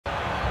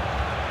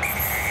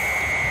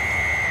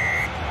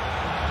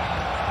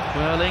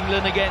Well,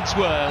 England against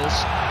Wales,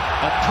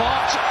 a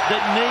pot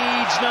that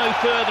needs no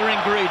further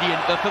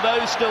ingredient, but for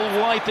those still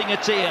wiping a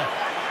tear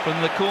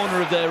from the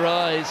corner of their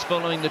eyes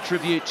following the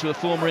tribute to a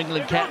former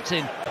England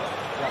captain.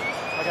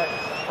 Yeah. Okay,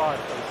 5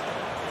 please.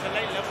 It's a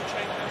late level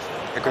change.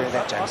 Agree with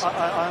that, James.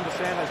 I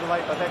understand there's a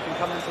late, but that can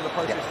come into the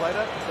process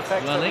later. The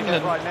fact well, that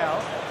England right now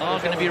are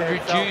going to be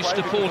reduced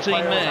to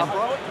 14 men.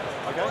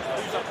 Okay,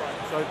 who's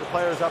upright? So the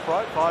player is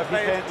upright.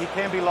 5. He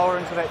can be lower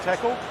into that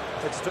tackle.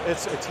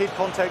 It's head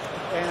contact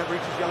and it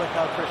reaches yellow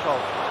card threshold.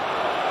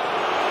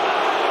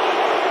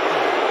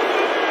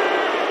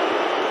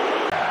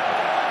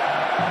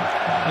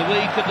 The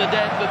week of the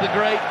death of the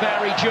great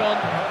Barry John.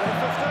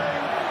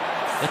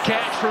 The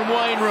catch from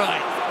Wainwright.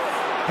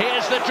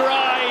 Here's the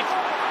drive.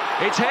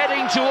 It's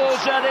heading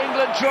towards that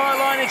England try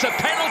line. It's a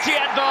penalty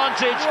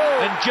advantage.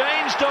 And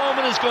James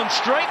Dolman has gone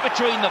straight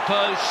between the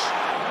posts.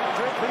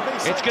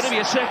 It's going to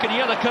be a second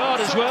yellow card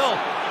as well.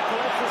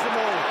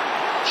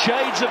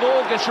 Shades of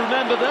August,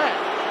 remember that.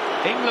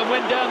 England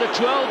went down to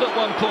 12 at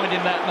one point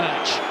in that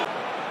match.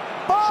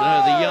 So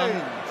the young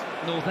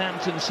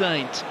Northampton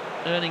Saint,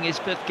 earning his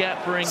 5th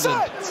cap for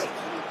England,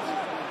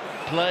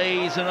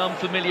 plays an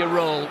unfamiliar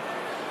role.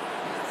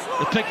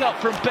 The pick-up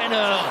from Ben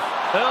Earl.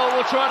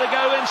 Earl will try to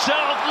go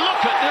himself.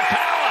 Look at the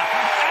power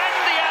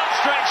and the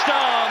outstretched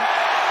arm.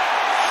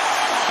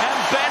 And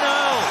Ben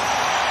Earl,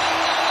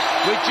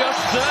 with just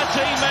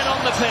 13 men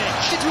on the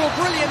pitch. Individual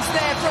brilliance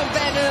there from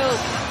Ben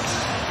Earl.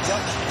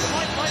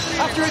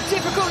 After a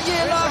difficult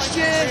year last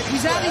year,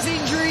 he's had his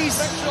injuries,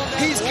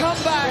 he's come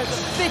back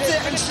fitter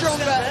and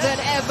stronger than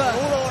ever.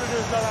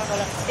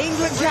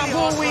 England camp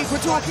all week,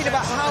 we're talking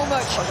about how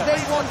much they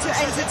want to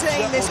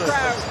entertain this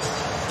crowd.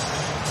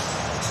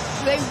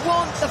 They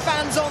want the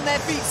fans on their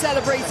feet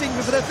celebrating,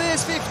 but for the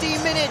first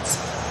 15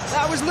 minutes,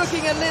 that was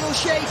looking a little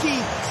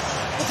shaky.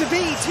 But to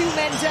be 2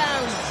 men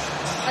down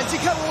and to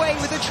come away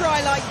with a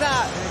try like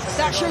that,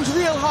 that shows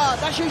real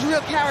heart, that shows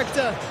real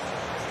character.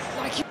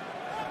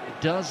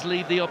 It does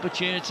leave the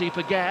opportunity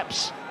for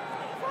gaps.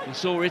 We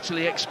saw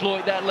Italy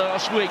exploit that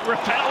last week.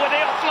 Rappel with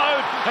the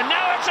offload, and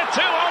now it's a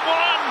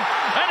 2-on-1.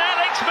 And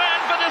Alex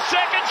Mann, for the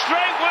 2nd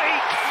straight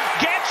week,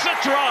 gets a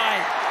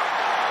try.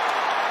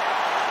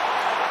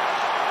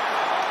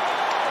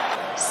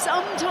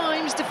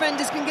 Sometimes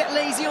defenders can get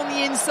lazy on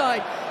the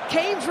inside.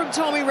 Came from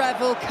Tommy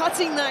Revel,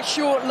 cutting that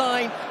short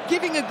line,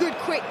 giving a good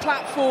quick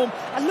platform.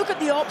 And look at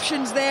the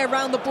options there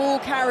around the ball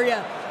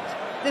carrier.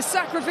 The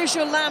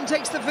sacrificial lamb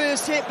takes the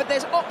first hit, but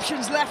there's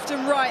options left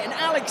and right. And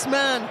Alex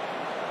Mann,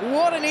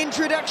 what an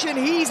introduction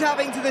he's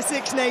having to the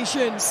Six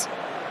Nations.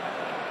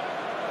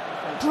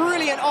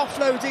 Brilliant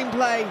offloading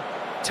play.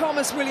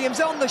 Thomas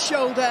Williams on the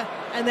shoulder,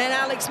 and then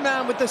Alex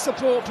Mann with the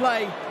support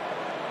play.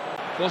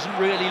 Wasn't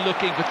really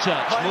looking for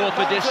touch, more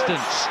for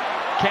distance.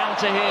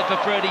 Counter here for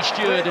Freddie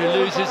Stewart, who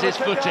loses his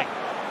footing.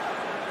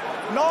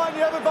 9,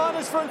 you have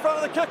advantage for in front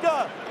of the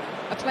kicker.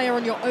 A player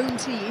on your own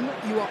team,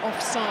 you are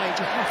offside.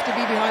 You have to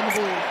be behind the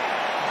ball.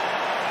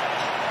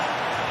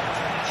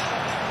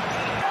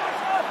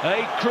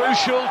 A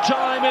crucial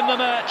time in the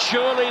match,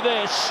 surely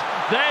this.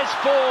 There's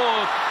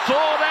Ford.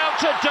 Ford out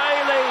to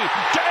Daly.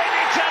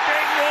 Daly to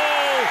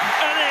Dingle.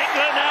 And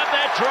England have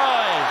their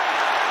try.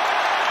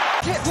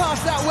 Hit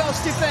past that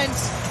Welsh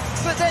defence,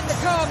 but then the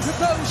calm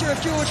composure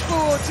of George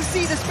Ford to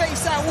see the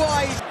space out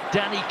wide.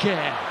 Danny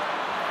Kerr.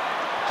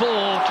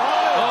 Ford.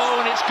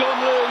 Oh, and it's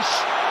gone loose.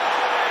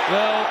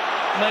 Well,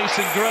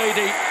 Mason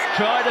Grady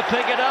tried to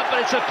pick it up,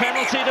 but it's a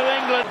penalty to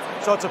England.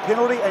 So it's a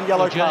penalty and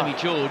yellow card. Jeremy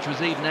George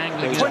was even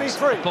angling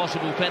 23. a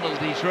possible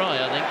penalty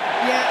try, I think.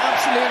 Yeah,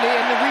 absolutely,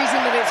 and the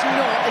reason that it's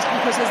not is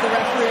because, as the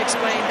referee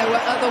explained, there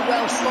were other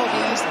Welsh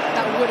bodies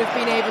that would have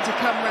been able to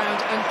come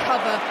round and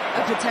cover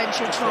a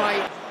potential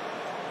try.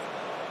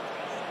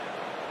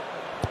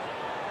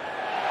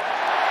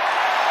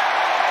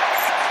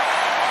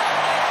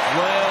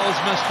 Wales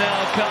must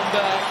now come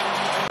back.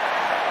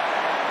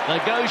 They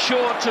go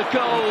short to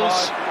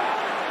Coles.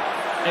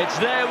 It's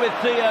there with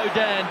Theo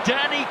Dan.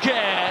 Danny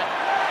Kerr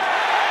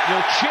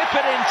will chip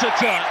it into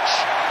touch.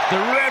 The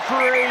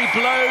referee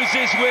blows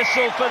his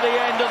whistle for the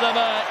end of the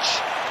match.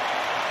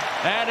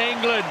 And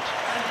England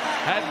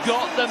have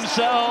got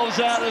themselves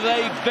out of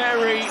a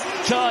very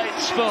tight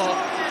spot.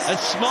 A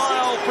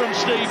smile from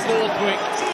Steve Borthwick.